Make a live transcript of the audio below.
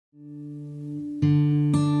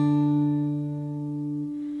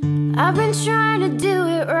I've been trying to do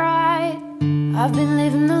it right. I've been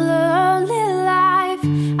living a lonely life.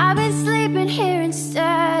 I've been sleeping here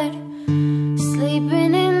instead,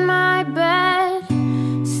 sleeping in my bed,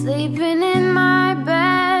 sleeping in my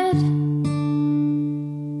bed.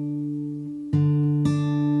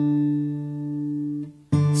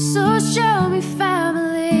 So show me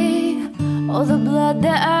family, all the blood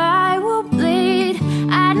that I will bleed.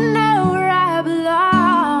 I know where I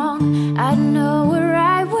belong, I know where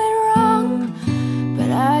I went wrong, but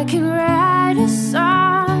I can write a song.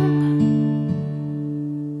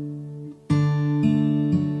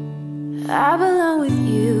 I belong with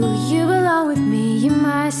you, you belong with me, you're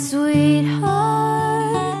my sweetheart.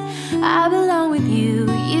 I belong with you,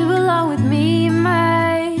 you belong with me, you're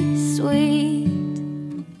my sweet.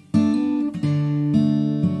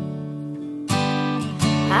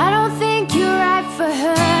 I don't think you're right for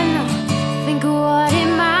her, no. Think of what it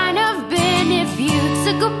might have been if you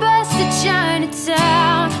took a bus to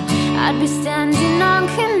Chinatown. I'd be